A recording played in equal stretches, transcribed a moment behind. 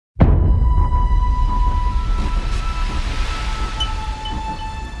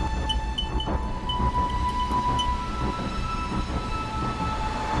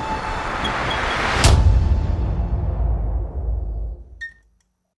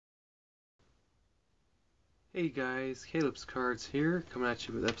Hey guys, Caleb's Cards here, coming at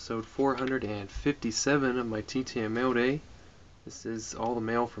you with episode 457 of my TTM mail day. This is all the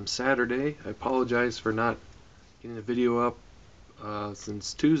mail from Saturday. I apologize for not getting the video up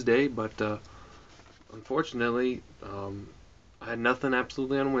since Tuesday, but unfortunately, I had nothing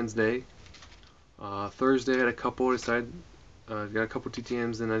absolutely on Wednesday. Thursday I had a couple, got a couple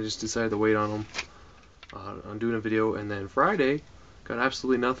TTMs, and I just decided to wait on them on doing a video. And then Friday, got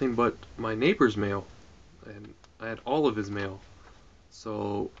absolutely nothing but my neighbor's mail. And I had all of his mail.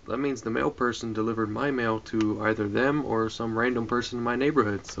 So that means the mail person delivered my mail to either them or some random person in my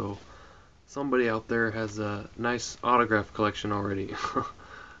neighborhood. So somebody out there has a nice autograph collection already.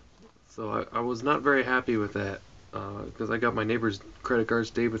 So I was not very happy with that because I got my neighbor's credit card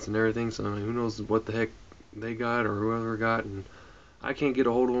statements and everything. So I mean, who knows what the heck they got or whoever got, and I can't get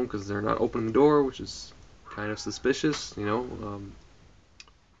a hold of them because they're not opening the door, which is kind of suspicious, you know.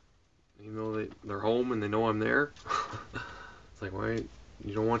 Even though they're home and they know I'm there. It's like, why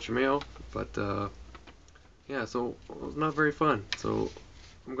you don't want your mail? But yeah, so it was not very fun. So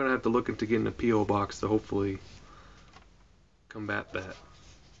I'm gonna have to look into getting a PO box to hopefully combat that.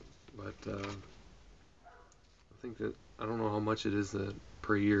 But I think that I don't know how much it is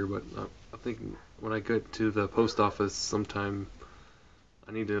per year, but I think when I get to the post office sometime,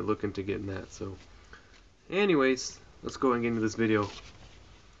 I need to look into getting that. So, anyways, let's go and get into this video.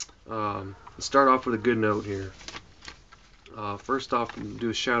 Let's start off with a good note here. First off, do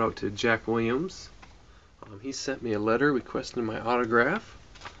a shout out to Jack Williams. He sent me a letter requesting my autograph.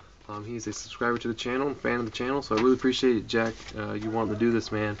 He's a subscriber to the channel and fan of the channel, so I really appreciate it, Jack. You wanting to do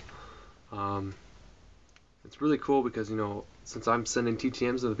this, man. It's really cool because, you know, since I'm sending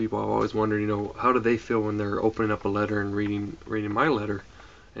TTMs to the people, I've always wondered, you know, how do they feel when they're opening up a letter and reading my letter.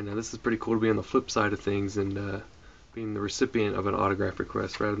 And this is pretty cool to be on the flip side of things and being the recipient of an autograph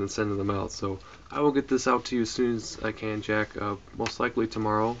request rather than sending them out. So I will get this out to you as soon as I can, Jack. Most likely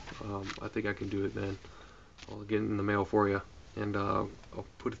tomorrow. I think I can do it then. I'll get it in the mail for you, and I'll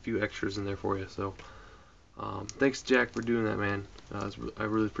put a few extras in there for you. So thanks, Jack, for doing that, man. I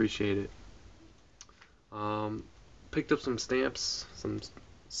really appreciate it. Picked up some stamps, some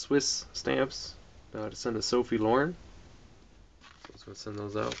Swiss stamps to send to Sophie Lauren. So I was going to send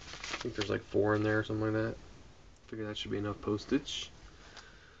those out. I think there's like 4 in there or something like that. Figure that should be enough postage.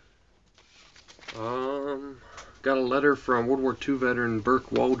 Got a letter from World War II veteran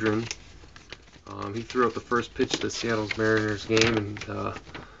Burke Waldron. He threw out the first pitch to Seattle's Mariners game, and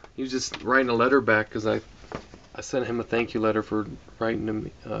he was just writing a letter back because I sent him a thank you letter for writing him,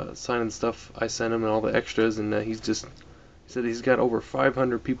 signing stuff I sent him and all the extras, and he said he's got over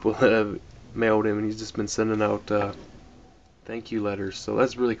 500 people that have mailed him, and he's just been sending out thank you letters. So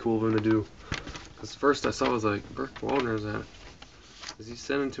that's really cool of him to do. Because first I saw, I was like, Burke Waldner, is he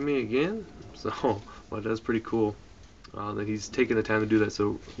sending to me again? So, well, that's pretty cool that he's taking the time to do that.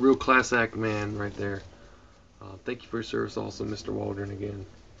 So, real class act man right there. Thank you for your service also, Mr. Waldron, again.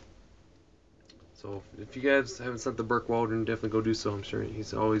 So, if you guys haven't sent the Burke Waldron, definitely go do so. I'm sure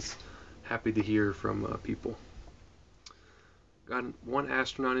he's always happy to hear from people. Got one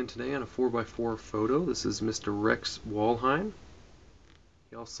astronaut in today on a 4x4 photo. This is Mr. Rex Walheim.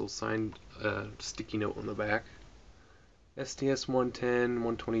 He also signed a sticky note on the back. STS 110,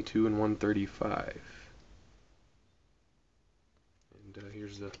 122, and 135. And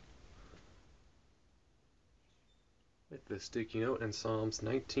here's the sticky note and Psalms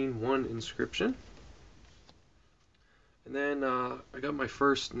 19:1 inscription. And then I got my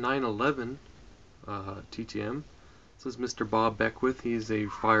first 9/11 TTM. This is Mr. Bob Beckwith. He's a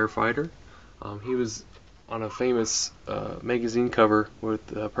firefighter. He was on a famous magazine cover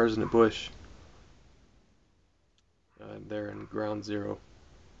with President Bush there in Ground Zero. Of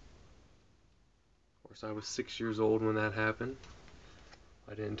course, I was 6 years old when that happened.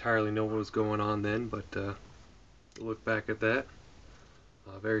 I didn't entirely know what was going on then, but look back at that.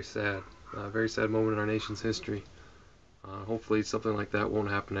 Very sad moment in our nation's history. Hopefully something like that won't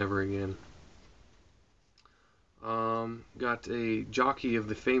happen ever again. Got a jockey of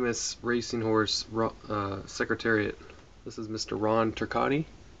the famous racing horse Secretariat. This is Mr. Ron Turcotte.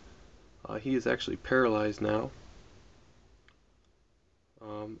 He is actually paralyzed now.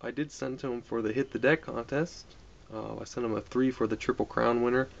 I did send to him for the Hit the Deck contest. I sent him a 3 for the Triple Crown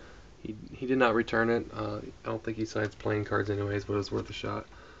winner. He did not return it. I don't think he signs playing cards anyways, but it was worth a shot.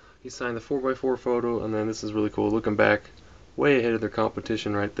 He signed the 4x4 photo, and then this is really cool. Looking back, way ahead of their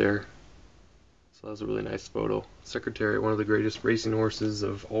competition right there. So that was a really nice photo. Secretariat, one of the greatest racing horses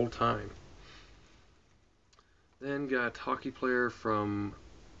of all time. Then got hockey player from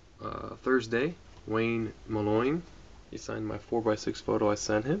Thursday, Wayne Malloy. He signed my 4x6 photo I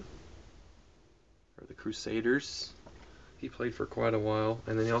sent him. or the Crusaders. He played for quite a while,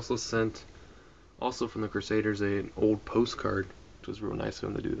 and then he also sent, also from the Crusaders, an old postcard, which was real nice of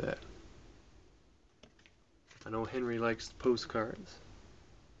him to do that. I know Henry likes postcards,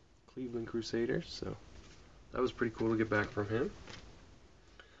 Cleveland Crusaders, so that was pretty cool to get back from him.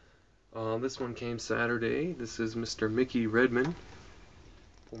 This one came Saturday. This is Mr. Mickey Redmond,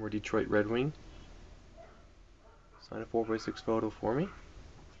 former Detroit Red Wing. Signed a 4x6 photo for me.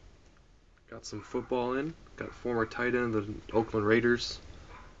 Got some football in. Got former tight end of the Oakland Raiders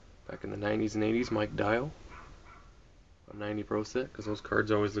back in the 90s and 80s, Mike Dial. A 90 Pro set, because those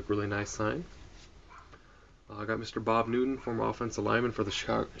cards always look really nice signed. I got Mr. Bob Newton, former offensive lineman for the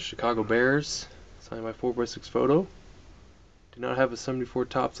Chicago Bears. Signed my 4x6 photo. Do not have a 74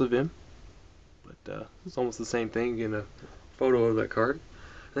 tops of him, but it's almost the same thing, getting a photo of that card.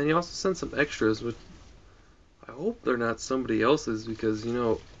 And then he also sent some extras, which I hope they're not somebody else's, because, you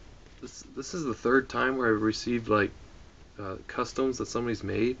know, this is the third time where I've received like customs that somebody's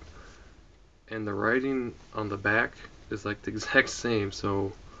made, and the writing on the back is like the exact same.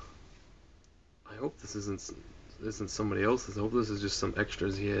 So I hope this isn't somebody else's. I hope this is just some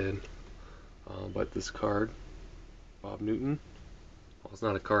extras he had. But this card, Bob Newton. Well, it's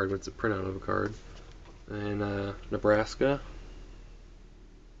not a card, but it's a printout of a card. And Nebraska.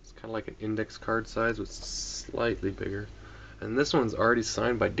 It's kind of like an index card size, but slightly bigger. And this one's already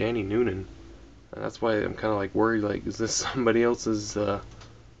signed by Danny Noonan. And that's why I'm kind of like worried, like, is this somebody else's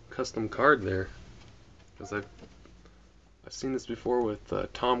custom card there? Because I've seen this before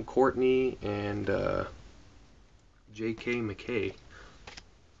with Tom Courtney and J.K. McKay.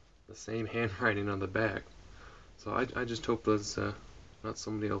 The same handwriting on the back. So I just hope that's not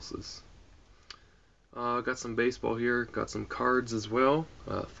somebody else's. Got some baseball here. Got some cards as well.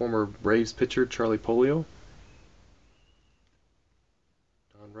 Former Braves pitcher Charlie Polio.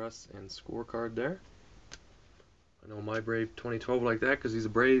 Don Russ and scorecard there. I know my Brave 2012 like that because he's a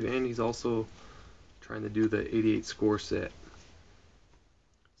Brave and he's also trying to do the 88 score set.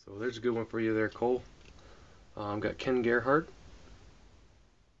 So there's a good one for you there, Cole. Got Ken Gerhardt.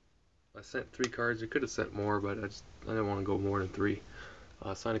 I sent 3 cards. I could have sent more, but I didn't want to go more than 3.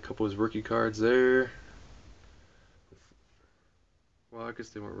 Signed a couple of his rookie cards there. Well, I guess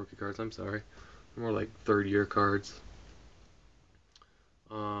they weren't rookie cards. I'm sorry. More like third-year cards.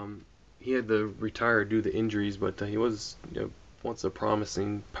 He had to retire due to injuries, but he was, you know, once a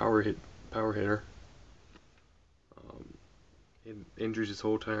promising power hitter. He had injuries his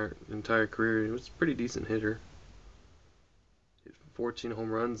whole entire career. He was a pretty decent hitter. 14 home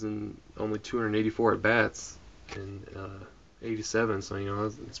runs and only 284 at bats in 87, so, you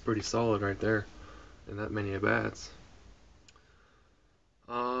know, it's pretty solid right there, and that many at bats.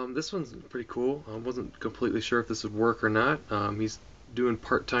 This one's pretty cool. I wasn't completely sure if this would work or not. He's doing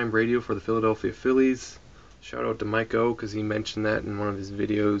part-time radio for the Philadelphia Phillies. Shout out to Mike O, because he mentioned that in one of his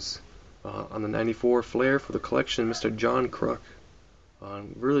videos. On the 94 Flair for the collection, Mr. John Kruk.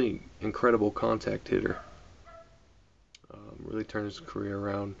 Really incredible contact hitter. Really turned his career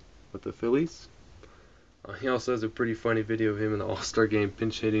around with the Phillies. He also has a pretty funny video of him in the All-Star game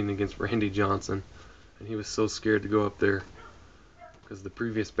pinch hitting against Randy Johnson, and he was so scared to go up there because the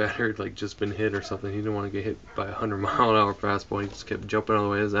previous batter had like just been hit or something. He didn't want to get hit by a 100-mile-an-hour fastball. He just kept jumping out of the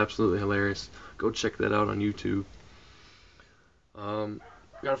way. It was absolutely hilarious. Go check that out on YouTube. Got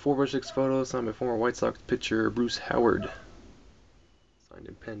a 4x6 photo signed by former White Sox pitcher Bruce Howard. Signed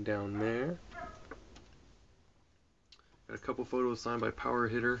and penned down there. Got a couple photos signed by power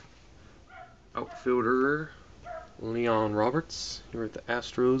hitter, outfielder Leon Roberts. He was at the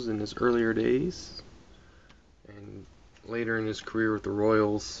Astros in his earlier days, and later in his career with the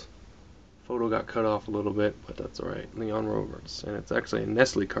Royals. Photo got cut off a little bit, but that's alright. Leon Roberts, and it's actually a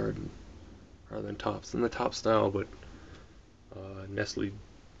Nestle card rather than Topps. In the Topps style, but Nestle,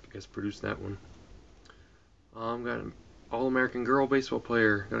 I guess, produced that one. Got an All-American girl baseball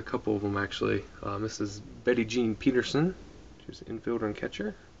player. Got a couple of them actually. Mrs. Betty Jean Peterson. She was an infielder and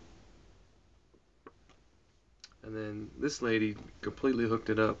catcher. And then this lady completely hooked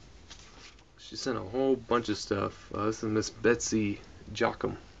it up. She sent a whole bunch of stuff. This is Miss Betsy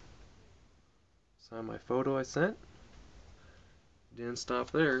Jockum. Signed my photo I sent. Didn't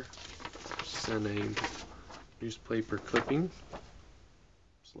stop there. She sent a newspaper clipping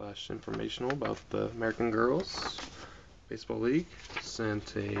 / informational about the American Girls Baseball League.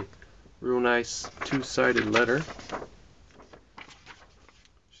 Sent a real nice 2-sided letter.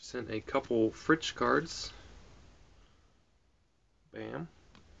 She sent a couple Fritsch cards. Bam.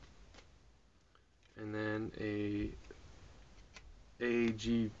 And then a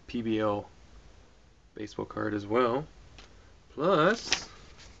AGPBL baseball card as well. Plus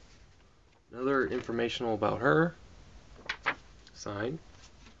another informational about her, signed.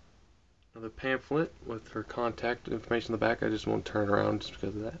 Another pamphlet with her contact information in the back. I just won't turn it around just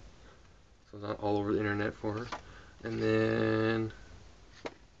because of that, so it's not all over the internet for her. And then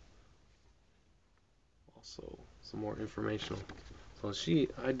also some more informational. So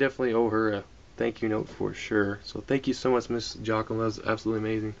I definitely owe her a thank you note for sure. So thank you so much, Miss Jocelyn. That was absolutely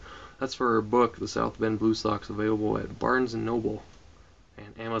amazing. That's for her book, The South Bend Blue Sox, available at Barnes & Noble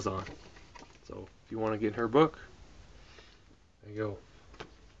and Amazon. So if you want to get her book, there you go.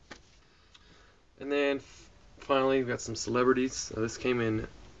 And then finally, we've got some celebrities. This came in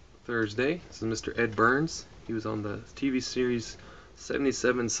Thursday. This is Mr. Ed Burns. He was on the TV series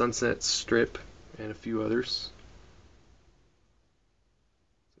 77 Sunset Strip and a few others.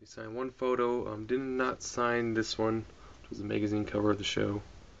 So he signed one photo. Did not sign this one, which was the magazine cover of the show,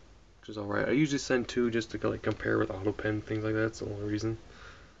 which is alright. I usually send two just to like compare with AutoPen, things like that. That's the only reason.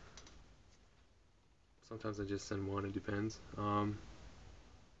 Sometimes I just send one. It depends.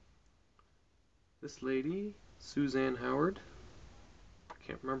 This lady, Suzanne Howard. I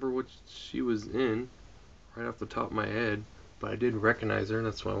can't remember what she was in right off the top of my head, but I did recognize her, and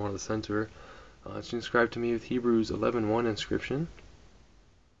that's why I wanted to send to her. She inscribed to me with Hebrews 11:1 inscription.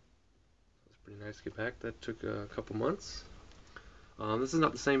 That's pretty nice to get back. That took a couple months. This is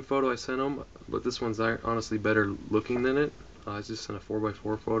not the same photo I sent him, but this one's honestly better looking than it. I just sent a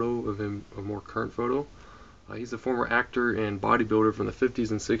 4x4 photo of him, a more current photo. He's a former actor and bodybuilder from the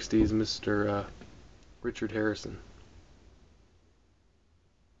 50s and 60s, Mr. Richard Harrison.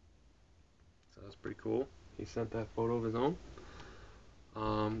 So that's pretty cool. He sent that photo of his own.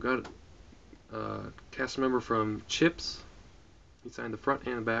 Got a cast member from Chips. He signed the front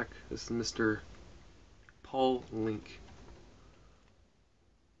and the back. This is Mr. Paul Link.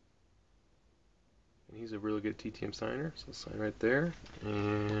 And he's a really good TTM signer, so I'll sign right there.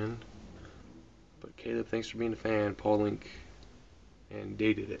 And but Caleb, thanks for being a fan, Paul Link, and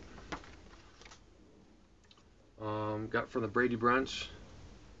dated it. Got from the Brady Bunch.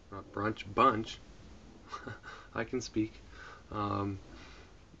 I can speak.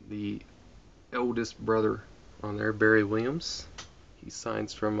 The eldest brother on there, Barry Williams. He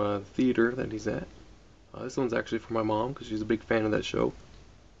signs from a theater that he's at. This one's actually for my mom because she's a big fan of that show.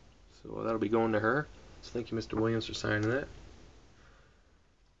 So that'll be going to her. So thank you, Mr. Williams, for signing that.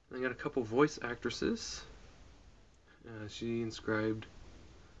 And I got a couple voice actresses. She inscribed.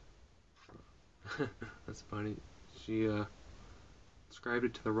 That's funny. She inscribed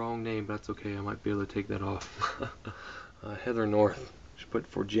it to the wrong name, but that's okay. I might be able to take that off. Heather North. She put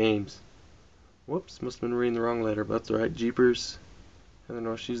for James. Whoops, must have been reading the wrong letter, but that's alright. Jeepers. Heather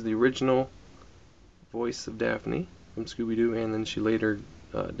North. She's the original voice of Daphne from Scooby-Doo, and then she later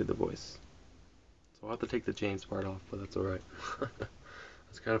did the voice. So I'll have to take the James part off, but that's alright.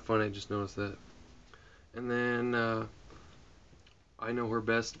 That's kind of funny, I just noticed that. And then I know her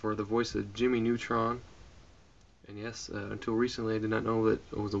best for the voice of Jimmy Neutron. And yes, until recently I did not know that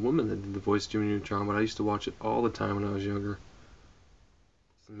it was a woman that did the voice of Jimmy Neutron, but I used to watch it all the time when I was younger.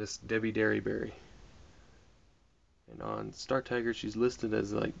 It's Miss Debbie Derryberry. And on Star Tiger she's listed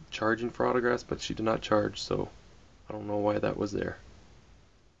as like charging for autographs, but she did not charge, so I don't know why that was there.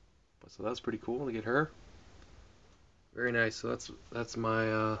 But so that's pretty cool to get her. Very nice. So that's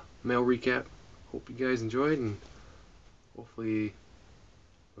my mail recap. Hope you guys enjoyed, and hopefully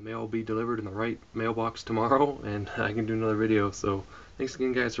the mail will be delivered in the right mailbox tomorrow, and I can do another video. So thanks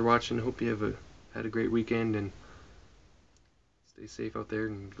again, guys, for watching. Hope you have had a great weekend, and stay safe out there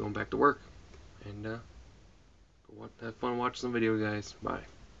and going back to work. And have fun watching some video, guys. Bye.